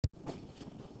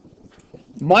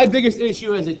My biggest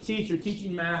issue as a teacher,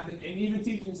 teaching math and even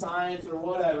teaching science or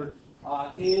whatever,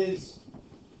 is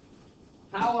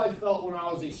how I felt when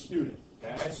I was a student.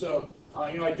 Okay, so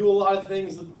I do a lot of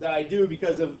things that I do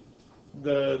because of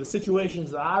the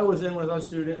situations that I was in when I was a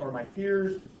student, or my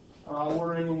peers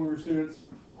were in when we were students,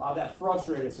 that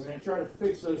frustrate us. And I try to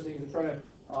fix those things and try to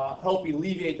help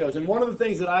alleviate those. And one of the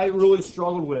things that I really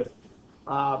struggled with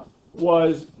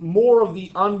was more of the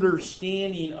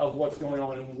understanding of what's going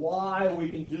on and why we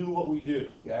can do what we do.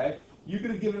 Okay, you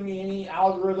could have given me any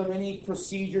algorithm, any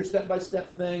procedure,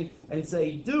 step-by-step thing, and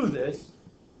say, do this.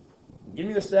 Give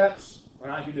me the steps,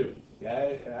 and I can do it.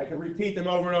 Okay, and I can repeat them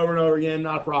over and over and over again,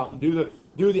 not a problem.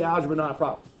 Do the algebra, not a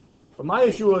problem. But my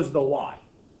issue was the why.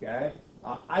 Okay,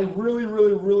 I really,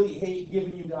 really, really hate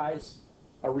giving you guys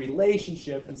a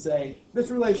relationship and saying this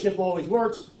relationship always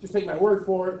works. Just take my word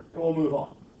for it, and we'll move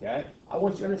on. Okay, I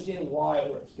want you to understand why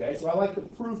it works. Okay, so I like the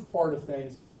proof part of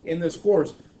things in this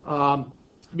course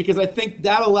because I think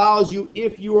that allows you,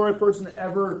 if you are a person that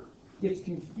ever gets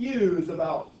confused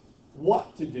about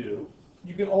what to do,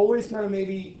 you can always kind of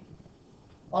maybe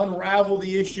unravel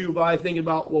the issue by thinking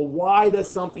about, well, why does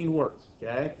something work?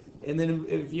 Okay, and then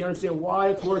if you understand why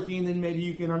it's working, then maybe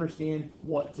you can understand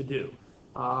what to do.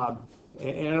 And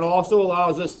it also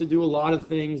allows us to do a lot of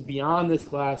things beyond this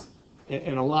class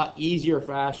in a lot easier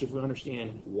fashion if we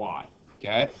understand why.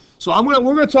 Okay, so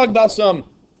we're gonna talk about some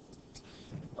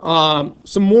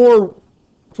more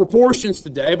proportions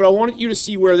today, but I want you to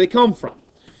see where they come from.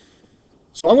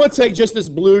 So I'm going to take just this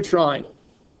blue triangle,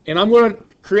 and I'm going to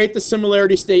create the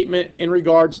similarity statement in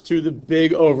regards to the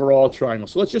big overall triangle.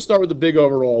 So let's just start with the big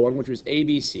overall one, which was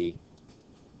ABC.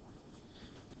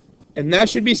 And that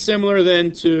should be similar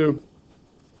then to,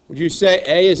 would you say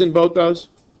A is in both those?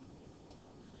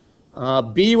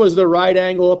 B was the right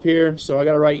angle up here, so I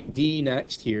got to write D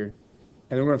next here.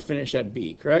 And then we're going to finish at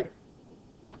B, correct?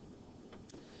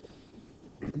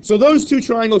 So those two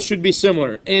triangles should be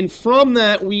similar. And from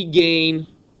that, we gain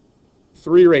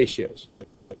three ratios.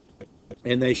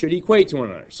 And they should equate to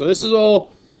one another. So this is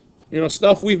all,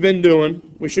 stuff we've been doing.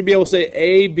 We should be able to say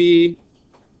AB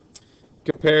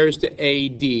compares to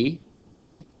AD.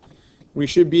 We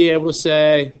should be able to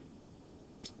say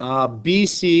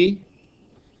BC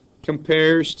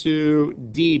compares to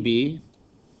DB.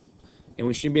 And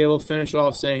we should be able to finish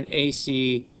off saying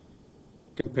AC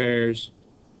compares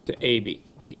to AB.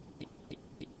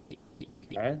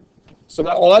 Okay? So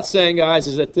all that's saying, guys,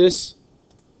 is that this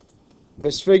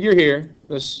figure here,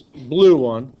 this blue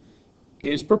one,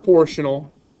 is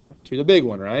proportional to the big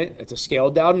one, right? It's a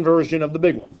scaled down version of the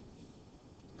big one.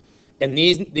 And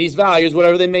these values,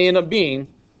 whatever they may end up being,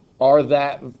 are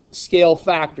that scale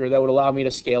factor that would allow me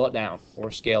to scale it down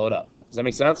or scale it up. Does that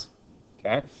make sense?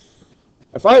 Okay.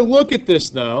 If I look at this,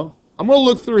 though, I'm going to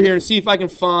look through here and see if I can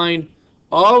find,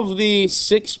 of the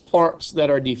 6 parts that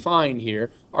are defined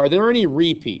here, are there any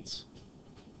repeats?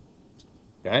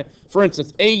 Okay. For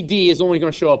instance, AD is only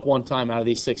going to show up one time out of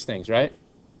these 6 things, right?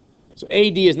 So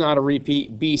AD is not a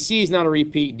repeat. BC is not a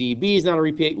repeat. DB is not a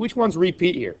repeat. Which one's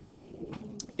repeat here?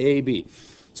 AB.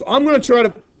 So I'm going to try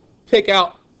to pick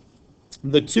out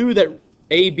the 2 that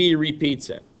AB repeats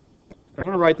in. I'm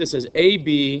going to write this as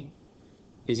AB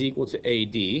is equal to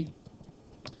AD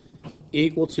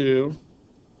equal to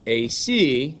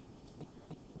AC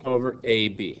over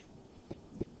AB.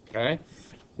 Okay?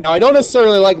 Now, I don't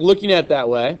necessarily like looking at it that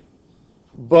way,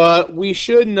 but we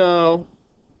should know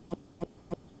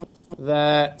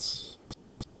that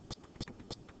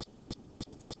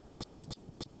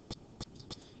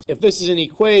if this is an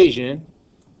equation,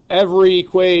 every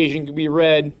equation can be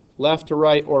read left to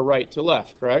right or right to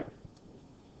left, correct?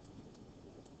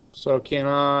 So can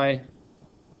I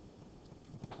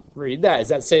read that? Does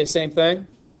that say the same thing?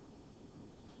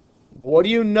 What do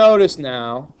you notice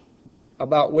now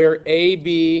about where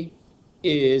AB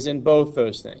is in both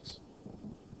those things?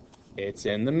 It's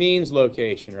in the means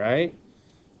location, right?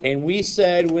 And we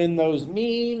said when those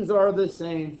means are the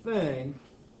same thing,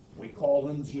 we call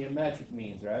them geometric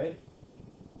means, right?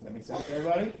 Does that make sense to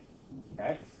everybody?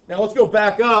 Okay. Now let's go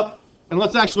back up and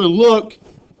let's actually look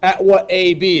at what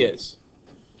AB is.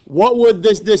 What would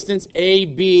this distance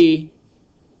AB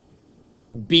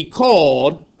be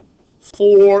called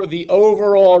for the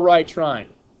overall right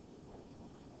triangle?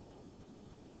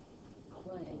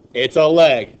 It's a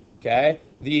leg, okay?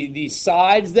 The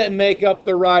sides that make up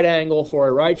the right angle for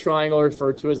a right triangle are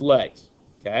referred to as legs,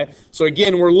 okay? So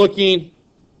again, we're looking,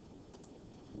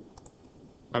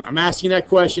 I'm asking that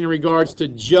question in regards to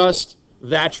just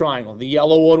that triangle. The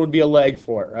yellow one would be a leg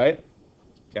for it, right?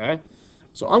 Okay?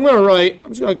 So I'm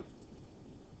just going to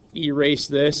erase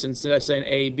this instead of saying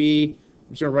AB. I'm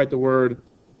just going to write the word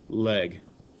leg.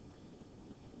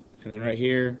 And then right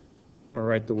here, I'll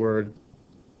write the word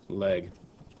leg.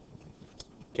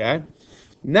 Okay?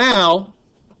 Now,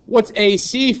 what's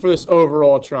AC for this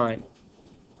overall triangle?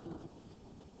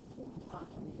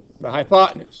 The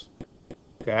hypotenuse.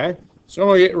 Okay? So I'm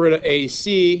going to get rid of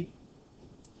AC.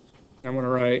 I'm going to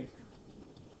write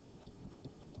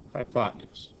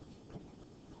hypotenuse.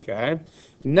 Okay?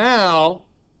 Now,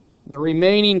 the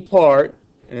remaining part,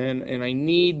 and I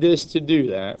need this to do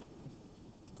that.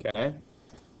 Okay?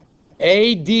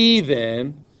 AD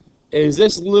then is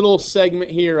this little segment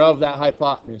here of that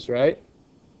hypotenuse, right?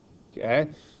 Okay?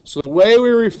 So the way we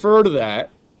refer to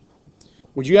that,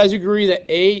 would you guys agree that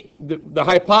the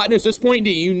hypotenuse, this point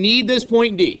D, you need this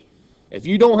point D. If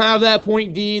you don't have that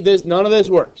point D, none of this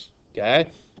works.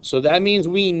 Okay? So that means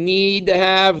we need to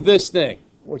have this thing,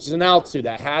 which is an altitude.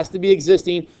 That has to be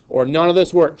existing, or none of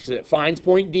this works. It finds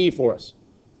point D for us.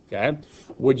 Okay?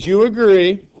 Would you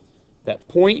agree that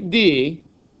point D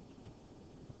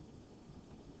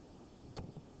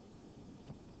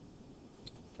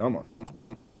come on.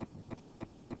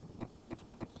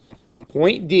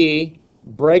 Point D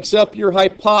breaks up your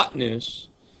hypotenuse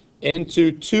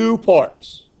into two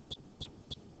parts.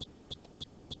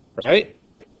 Right?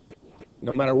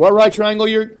 No matter what right triangle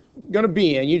you're going to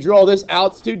be in, you draw this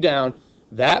altitude down,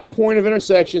 that point of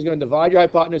intersection is going to divide your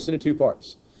hypotenuse into two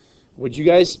parts. Would you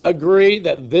guys agree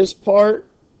that this part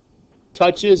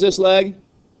touches this leg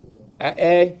at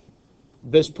A?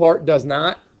 This part does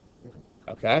not?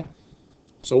 Okay.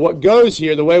 So what goes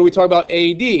here, the way we talk about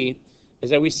AD, is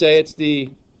that we say it's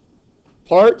the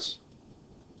part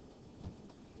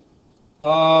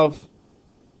of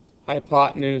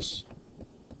hypotenuse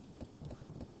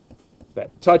that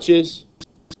touches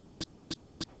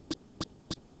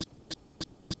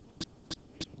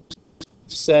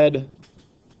said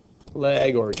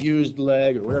leg or used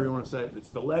leg or whatever you want to say. It's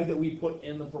the leg that we put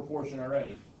in the proportion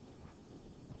already.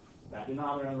 That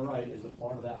denominator on the right is a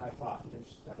part of that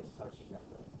hypotenuse that is touching that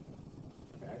leg.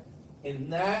 Okay?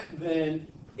 And that then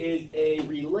is a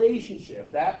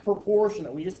relationship, that proportion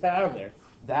that we just have there,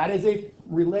 that is a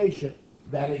relation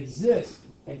that exists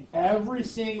in every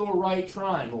single right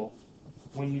triangle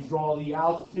when you draw the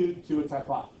altitude to its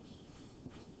hypotenuse.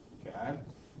 Okay?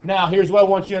 Now, here's what I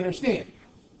want you to understand.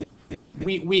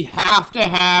 We have to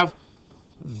have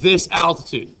this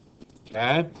altitude.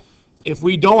 Okay? If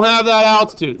we don't have that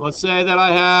altitude, let's say that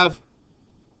I have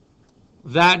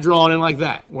that drawn in like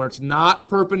that, where it's not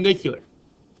perpendicular.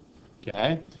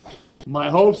 Okay? My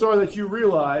hopes are that you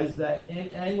realize that in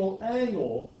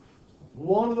angle,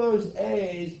 one of those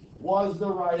A's was the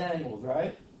right angles,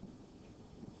 right?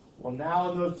 Well,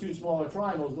 now in those two smaller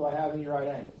triangles, do I have any right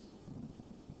angles?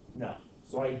 No.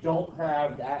 So I don't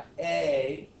have that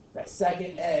A, that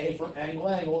second A from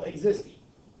angle existing.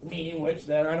 Meaning which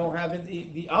then I don't have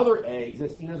the other A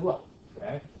existing as well.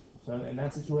 Okay? So in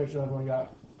that situation, I've only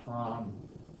got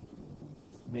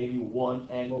maybe one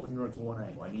angle congruent to one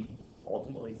angle. I need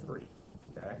ultimately three.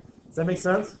 Okay? Does that make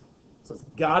sense? So it's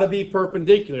got to be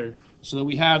perpendicular so that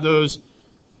we have those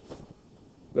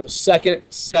second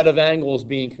set of angles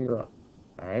being congruent.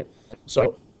 All right?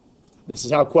 So this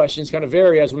is how questions kind of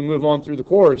vary as we move on through the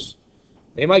course.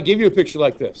 They might give you a picture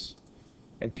like this.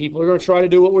 And people are going to try to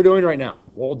do what we're doing right now.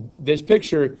 Well, this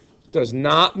picture does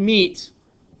not meet,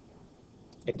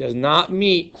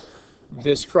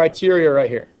 this criteria right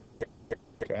here.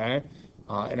 Okay?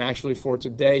 And actually for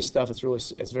today's stuff,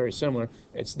 it's very similar.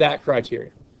 It's that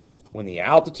criteria. When the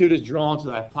altitude is drawn to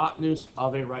the hypotenuse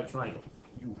of a right triangle,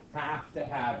 you have to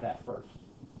have that first.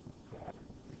 Okay?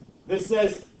 This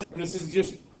is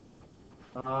just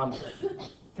kind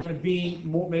of being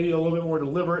maybe a little bit more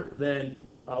deliberate than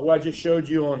what I just showed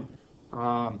you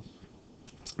on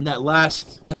that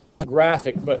last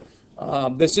graphic, but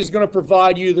this is going to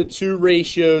provide you the two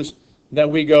ratios that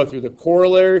we go through. The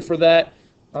corollary for that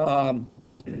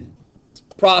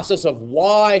process of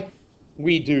why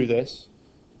we do this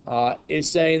is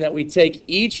saying that we take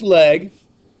each leg,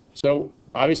 so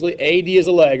obviously AD is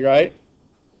a leg, right?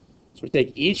 So we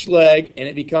take each leg and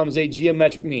it becomes a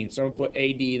geometric mean. So we put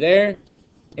AD there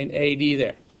and AD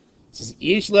there. So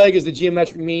each leg is the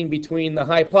geometric mean between the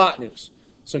hypotenuse.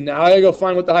 So now I gotta go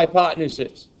find what the hypotenuse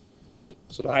is.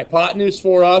 So the hypotenuse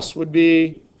for us would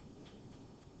be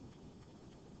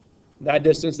that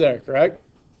distance there, correct?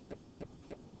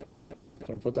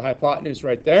 So put the hypotenuse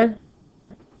right there.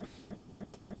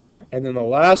 And then the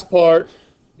last part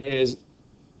is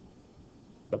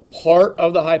the part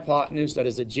of the hypotenuse that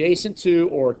is adjacent to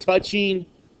or touching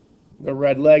the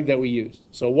red leg that we used.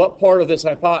 So what part of this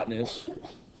hypotenuse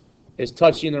is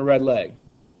touching the red leg?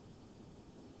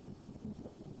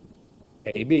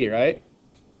 AB, right?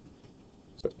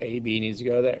 So AB needs to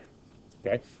go there.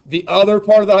 Okay. The other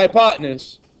part of the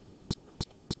hypotenuse,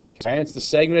 okay, it's the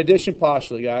segment addition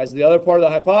postulate, guys. The other part of the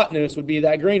hypotenuse would be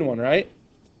that green one, right?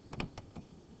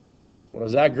 Well,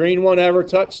 does that green one ever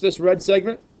touch this red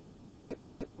segment?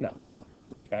 No.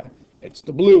 Okay. It's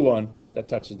the blue one that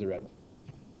touches the red one.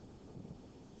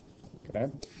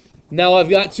 Okay. Now I've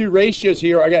got two ratios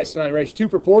here. I got not ratio, two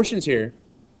proportions here,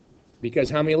 because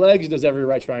how many legs does every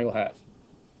right triangle have?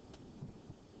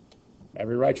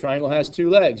 Every right triangle has two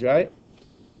legs, right?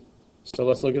 So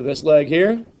let's look at this leg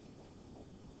here.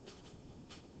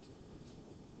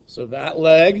 So that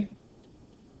leg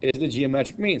is the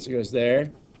geometric mean. So it goes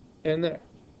there and there.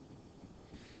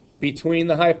 Between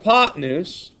the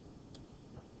hypotenuse,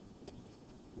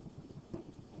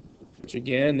 which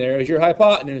again, there's your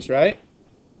hypotenuse, right?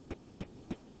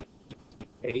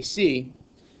 AC.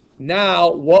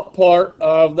 Now, what part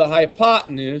of the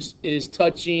hypotenuse is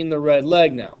touching the red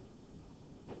leg now?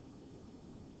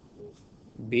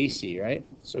 BC, right?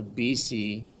 So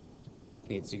BC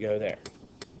needs to go there.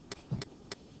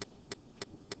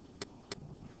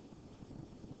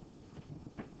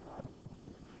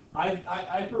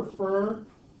 I prefer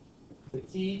to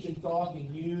teach and talk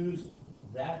and use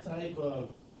that type of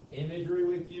imagery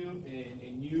with you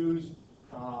and use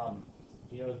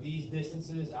these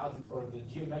distances out, or the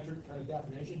geometric kind of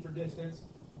definition for distance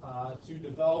to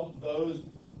develop those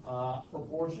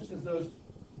proportions, because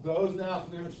those now,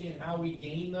 if we understand how we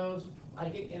gain those, I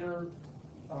can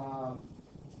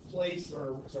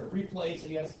replace, I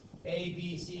guess, A,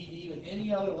 B, C, D with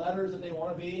any other letters that they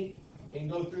want to be, and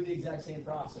go through the exact same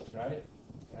process, right?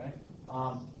 Okay.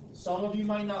 Some of you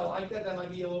might not like that. That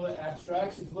might be a little bit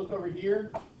abstract. So if you look over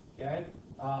here, okay,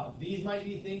 these might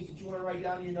be things that you want to write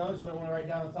down in your notes. You might want to write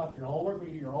down on top of your homework when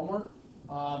you do your homework.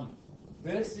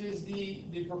 This is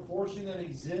the proportion that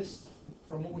exists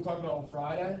from what we talked about on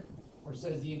Friday, where it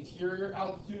says the interior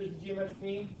altitude is the geometric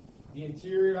mean. The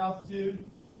interior altitude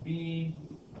being,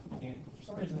 and for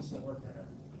some reason this isn't working right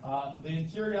now. The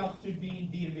interior altitude being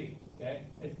D to B. Okay,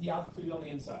 it's the altitude on the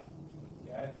inside.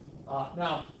 Okay,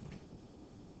 now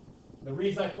the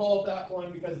reason I call it that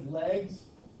one because legs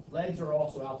are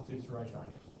also altitudes for right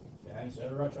triangles. Okay, so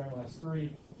every right triangle has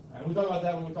three. And we talk about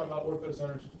that when we talk about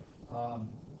orthocenters.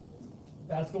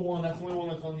 That's the one. That's the only one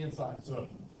that's on the inside. So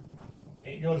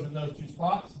it goes in those two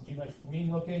spots: geometric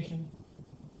mean location,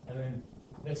 and then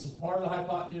this is part of the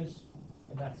hypotenuse,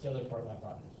 and that's the other part of the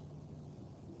hypotenuse.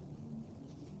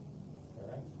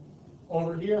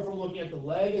 Over here, if we're looking at the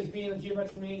leg as being a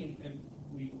geometric mean, and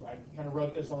I kind of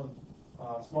wrote this on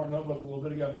Smart Notebook a little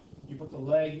bit ago. You put the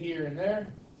leg here and there,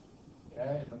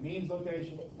 okay, the means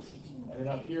location, and then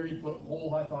up here you put whole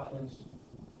hypotenuse,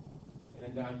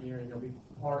 and then down here there'll be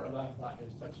part of that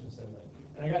hypotenuse touching the same leg.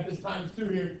 And I got this times 2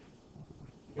 here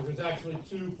because there's actually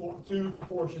two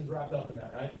proportions wrapped up in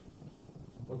that, right?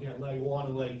 Looking at leg 1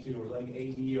 and leg 2, or leg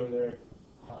AD over there,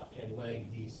 and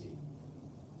leg DC.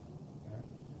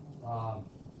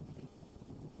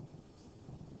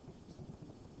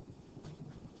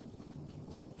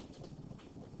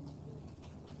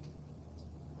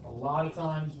 A lot of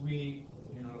times we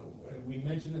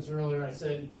mentioned this earlier. I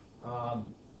said,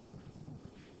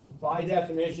 by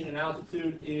definition, an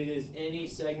altitude is any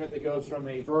segment that goes from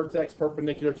a vertex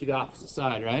perpendicular to the opposite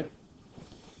side, right?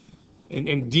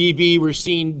 And DB we're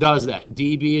seeing does that.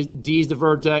 D is the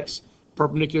vertex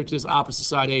perpendicular to this opposite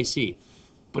side AC.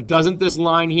 But doesn't this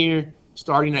line here,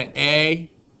 starting at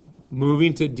A,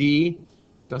 moving to D,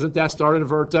 doesn't that start at a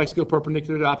vertex, go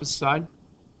perpendicular to the opposite side?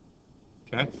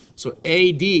 Okay, so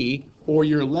AD, or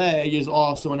your leg, is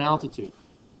also an altitude.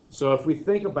 So if we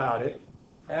think about it,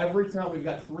 every time we've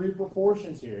got 3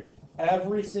 proportions here,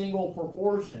 every single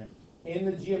proportion in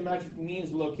the geometric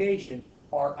means location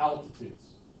are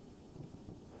altitudes.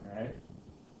 All right?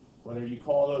 Whether you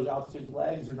call those altitude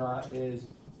legs or not is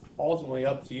ultimately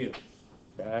up to you.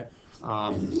 Okay.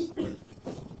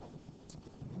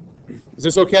 Is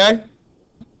this okay?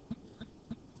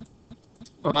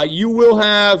 You will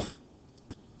have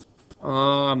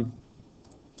on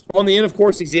the end of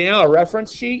course exam a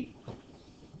reference sheet,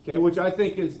 okay, which I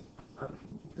think is,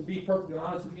 to be perfectly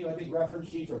honest with you, I think reference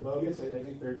sheets are bogus. I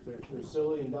think they're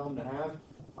silly and dumb to have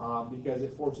because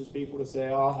it forces people to say,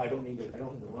 oh, I don't need to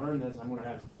learn this. I'm going to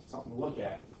have something to look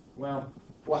at. Well,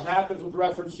 what happens with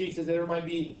reference sheets is that there might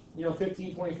be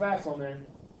 15, 20 facts on there.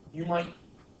 You might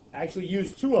actually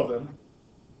use 2 of them,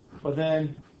 but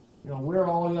then where are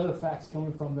all the other facts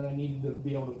coming from that I needed to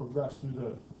be able to progress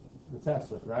through the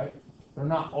test with, right? They're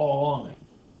not all on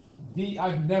there.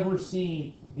 I've never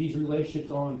seen these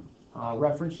relationships on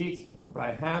reference sheets, but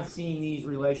I have seen these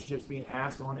relationships being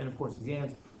asked on end of course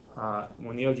exams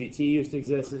when the OGT used to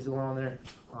exist as well on there.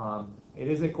 It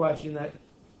is a question that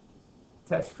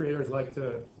test creators like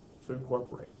to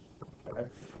incorporate. Okay?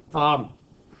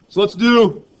 So let's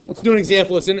do an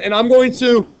example. And I'm going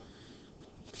to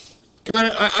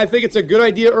I think it's a good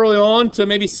idea early on to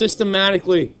maybe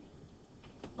systematically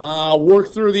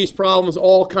work through these problems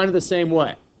all kind of the same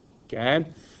way. Okay?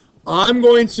 I'm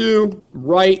going to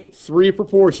write 3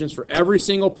 proportions for every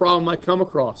single problem I come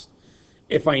across,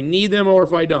 if I need them or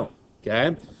if I don't.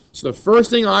 Okay? So the first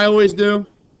thing I always do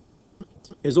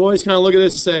is always kind of look at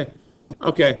this and say,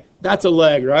 okay, that's a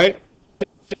leg, right?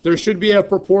 There should be a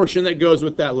proportion that goes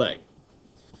with that leg.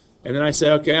 And then I say,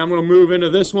 okay, I'm going to move into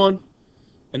this one,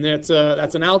 and that's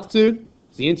an altitude.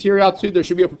 It's the interior altitude. There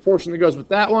should be a proportion that goes with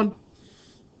that one.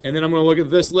 And then I'm going to look at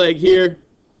this leg here,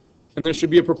 and there should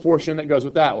be a proportion that goes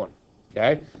with that one.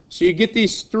 Okay? So you get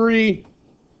these 3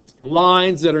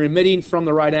 lines that are emitting from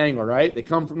the right angle, right? They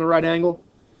come from the right angle.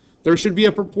 There should be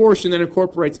a proportion that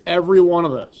incorporates every one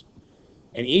of those.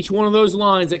 And each one of those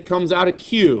lines that comes out of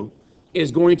Q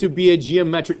is going to be a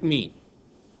geometric mean.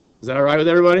 Is that all right with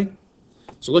everybody?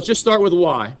 So let's just start with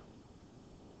Y.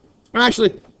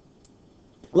 Actually,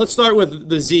 let's start with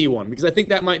the Z one, because I think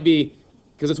that might be,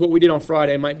 because it's what we did on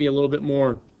Friday, might be a little bit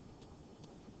more,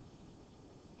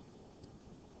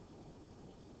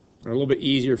 or a little bit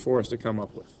easier for us to come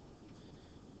up with.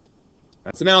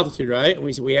 That's an altitude, right?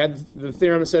 We had the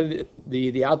theorem that said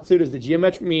the altitude is the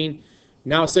geometric mean.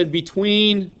 Now it said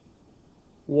between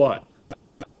what?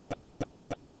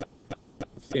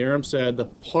 Theorem said the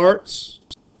parts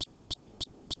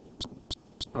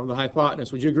of the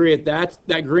hypotenuse. Would you agree that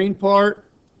that green part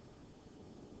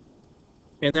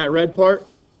and that red part?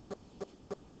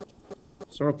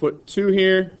 So I'm going to put 2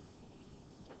 here.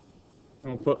 I'm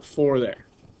going to put 4 there.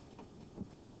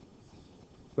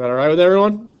 Is that all right with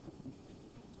everyone?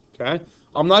 Okay.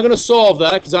 I'm not going to solve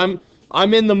that because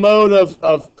I'm in the mode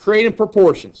of creating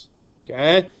proportions.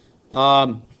 Okay.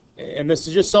 And this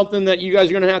is just something that you guys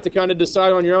are going to have to kind of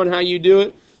decide on your own how you do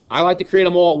it. I like to create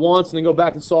them all at once and then go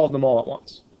back and solve them all at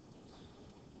once.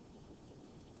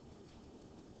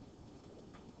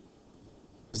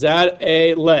 Is that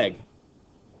a leg?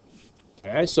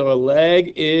 Okay, so a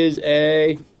leg is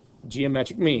a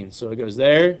geometric mean. So it goes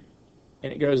there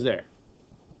and it goes there.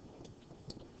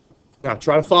 Now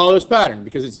try to follow this pattern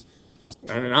because it's,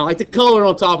 and I like to color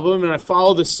on top of them, and I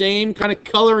follow the same kind of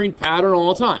coloring pattern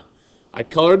all the time. I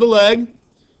colored the leg.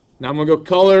 Now I'm going to go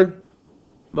color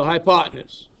the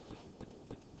hypotenuse.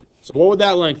 So what would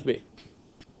that length be?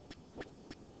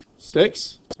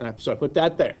 6. So I put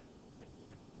that there.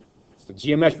 It's the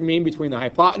geometric mean between the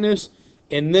hypotenuse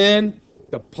and then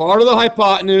the part of the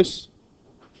hypotenuse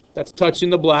that's touching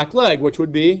the black leg, which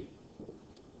would be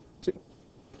 2.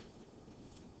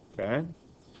 Okay. Is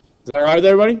that all right with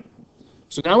everybody?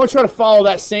 So now we're trying to follow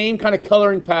that same kind of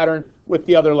coloring pattern with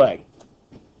the other leg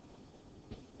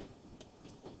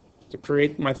to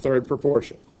create my 3rd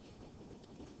proportion.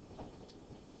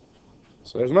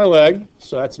 So there's my leg.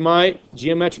 So that's my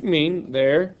geometric mean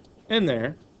there and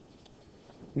there.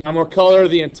 Now I'm going to color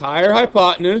the entire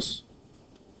hypotenuse,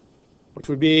 which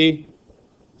would be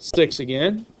 6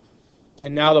 again.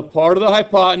 And now the part of the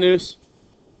hypotenuse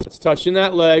that's touching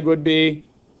that leg would be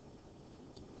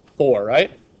 4,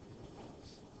 right?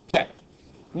 Okay.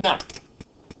 Now,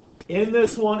 in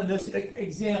this one, in this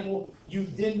example, you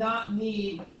did not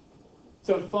need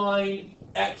to find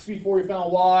X before you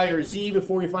found Y, or Z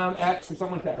before you found X, or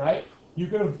something like that, right? You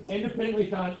could have independently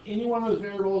found any one of those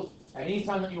variables at any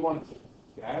time that you wanted to.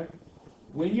 Okay?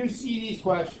 When you see these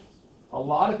questions, a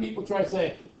lot of people try to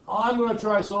say, I'm going to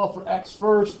try to solve for X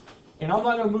first, and I'm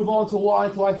not going to move on to Y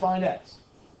until I find X.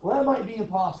 Well, that might be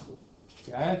impossible.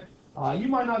 Okay? You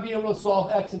might not be able to solve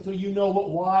X until you know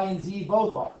what Y and Z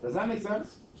both are. Does that make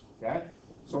sense? Okay?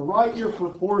 So write your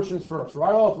proportions first.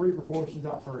 Write all 3 proportions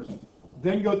out first.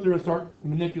 Then go through and start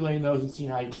manipulating those and seeing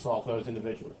how you can solve those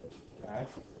individually. Okay?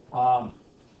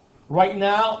 Right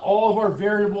now, all of our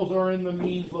variables are in the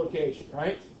means location,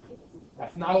 right?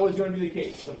 That's not always going to be the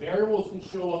case. The variables can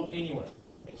show up anywhere.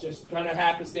 It's just kind of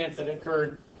happenstance that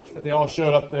occurred that they all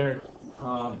showed up there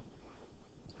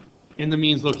in the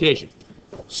means location.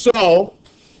 So,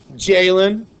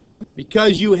 Jalen,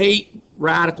 because you hate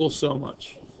radicals so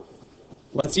much,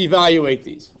 let's evaluate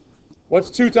these. What's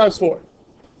 2 times 4?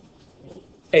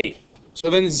 8. So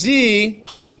then Z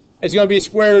is going to be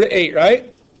square root of 8,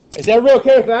 right? Is everybody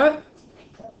okay with that?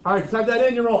 All right, type that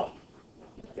in, you're wrong.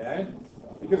 Okay?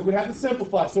 Because we have to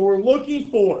simplify. So we're looking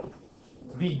for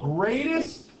the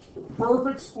greatest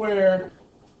perfect square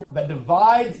that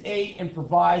divides 8 and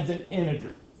provides an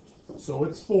integer. So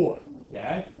it's 4.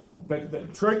 Okay? But the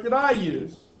trick that I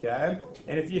use Okay?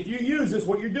 And if you use this,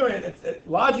 what you're doing,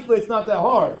 logically it's not that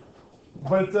hard,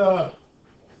 but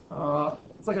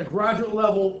it's like a graduate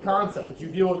level concept that you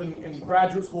deal with in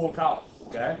graduate school and college.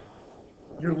 Okay?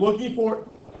 You're looking for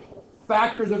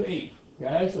factors of 8.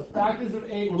 Okay? So factors of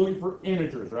 8, we're looking for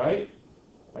integers, right?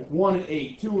 Like 1 and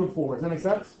 8, 2 and 4. Does that make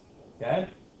sense? Okay?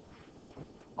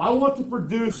 I want to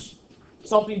produce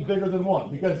something bigger than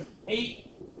 1 because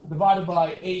 8 divided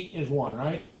by 8 is 1,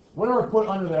 right? Whatever I put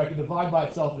under there, I can divide by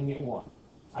itself and get 1.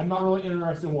 I'm not really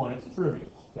interested in 1. It's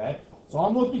trivial. Okay? So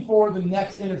I'm looking for the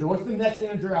next integer. What's the next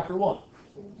integer after 1?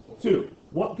 2.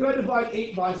 What can I divide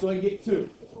 8 by so I can get 2?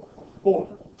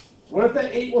 4. What if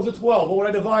that 8 was a 12? What would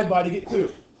I divide by to get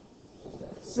 2?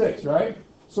 6, right?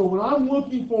 So when I'm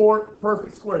looking for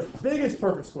perfect squares, biggest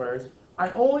perfect squares,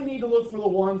 I only need to look for the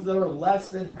ones that are less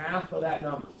than half of that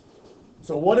number.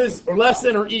 So what is, or less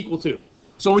than or equal to?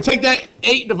 So we take that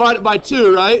 8 divided by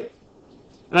 2, right?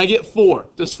 And I get 4.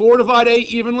 Does 4 divide 8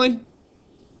 evenly?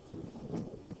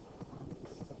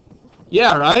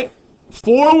 Yeah, right?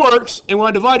 4 works, and when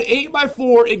I divide 8 by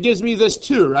 4, it gives me this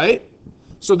 2, right?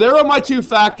 So there are my two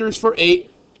factors for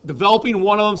 8, developing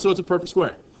one of them so it's a perfect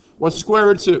square. What's the square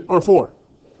root of 2, or 4?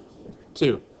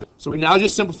 2. So we now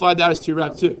just simplified that as 2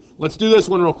 raised to 2. Let's do this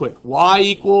one real quick.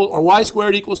 Y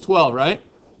squared equals 12, right?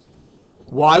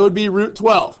 Y would be root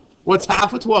 12. What's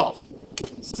half of 12?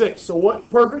 6. So what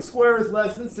perfect square is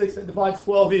less than 6 that divides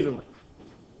 12 evenly?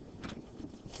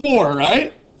 4,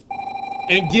 right?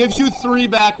 And it gives you 3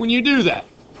 back when you do that.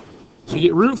 So you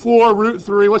get root 4, root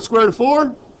 3. What's square root of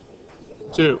 4?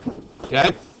 2.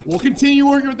 Okay? We'll continue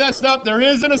working with that stuff. There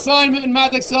is an assignment in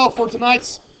Math Excel for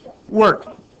tonight's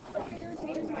work.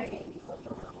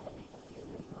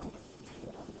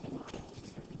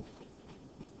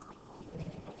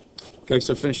 Okay,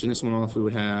 so finishing this one off, we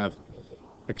would have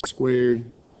x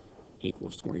squared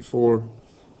equals 24.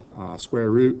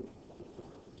 Square root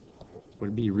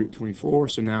would be root 24.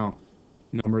 So now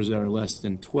numbers that are less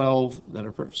than 12 that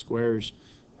are perfect squares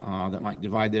that might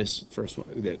divide this. First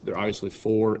one, they're obviously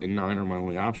 4 and 9 are my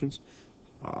only options.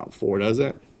 4 does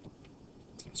that.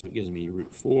 So it gives me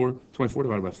root 4. 24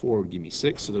 divided by 4 would give me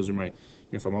 6. So those are my,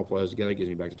 if I multiply those together, it gives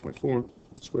me back to 24.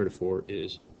 Square root of 4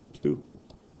 is 2.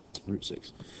 Root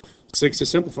 6. 6 is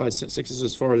simplified. 6 is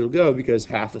as far as it'll go because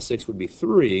half of 6 would be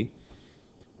 3.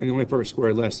 And the only perfect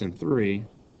square less than 3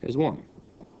 is 1.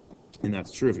 And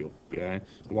that's trivial. Okay?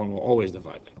 1 will always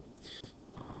divide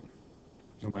that.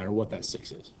 No matter what that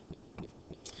 6 is.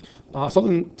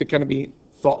 Something to kind of be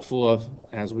thoughtful of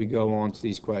as we go on to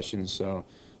these questions. So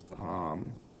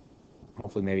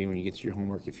hopefully maybe when you get to your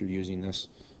homework, if you're using this,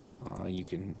 you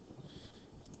can,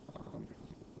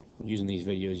 using these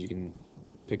videos, you can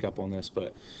pick up on this.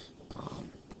 But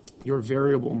your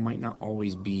variable might not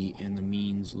always be in the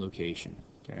means location.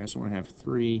 Okay, I just want to have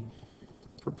 3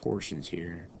 proportions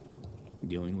here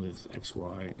dealing with x,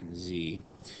 y, and z.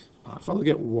 If I look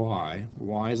at y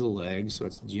is a leg, so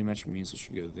it's the geometric mean, so it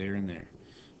should go there and there.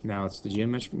 Now it's the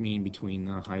geometric mean between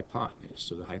the hypotenuse.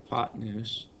 So the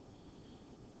hypotenuse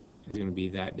is going to be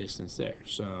that distance there.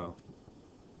 So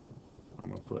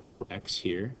I'm going to put x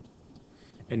here.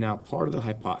 And now part of the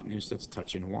hypotenuse that's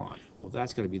touching y. Well,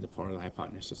 that's going to be the part of the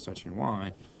hypotenuse that's touching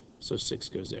y, so 6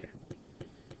 goes there.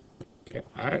 Okay,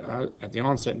 at the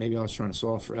onset, maybe I was trying to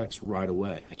solve for x right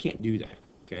away. I can't do that.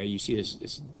 Okay, you see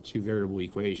this 2 variable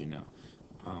equation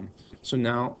now. So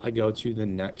now I go to the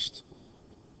next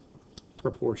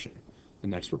proportion. The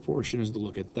next proportion is to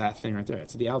look at that thing right there.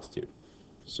 It's the altitude.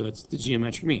 So it's the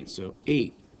geometric mean. So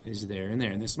 8 is there and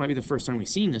there. And this might be the first time we've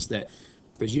seen this, that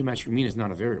the geometric mean is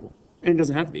not a variable. And it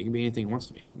doesn't have to be. It can be anything it wants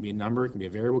to be. It can be a number, it can be a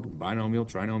variable, it can be binomial,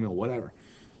 trinomial, whatever.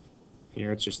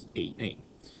 Here it's just 8 and 8.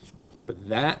 But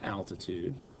that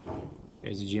altitude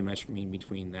is the geometric mean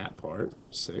between that part,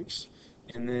 6,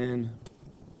 and then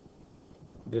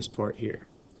this part here,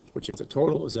 which if the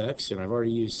total is x, and I've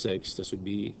already used 6, this would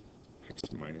be x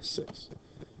minus 6.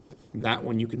 That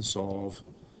one you can solve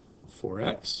for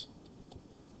x.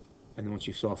 And then once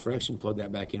you solve for x, you can plug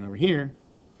that back in over here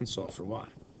and solve for y.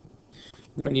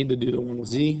 I need to do the one with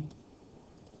z.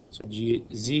 So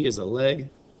z is a leg.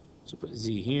 So put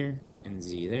z here and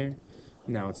z there.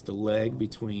 Now it's the leg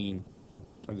between,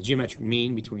 or the geometric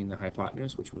mean between the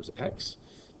hypotenuse, which was x,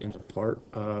 and the part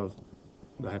of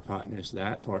the hypotenuse,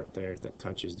 that part there that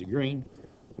touches the green,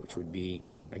 which would be,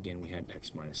 again, we had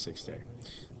x minus 6 there.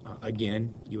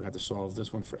 Again, you have to solve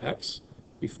this one for x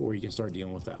before you can start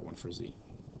dealing with that one for z.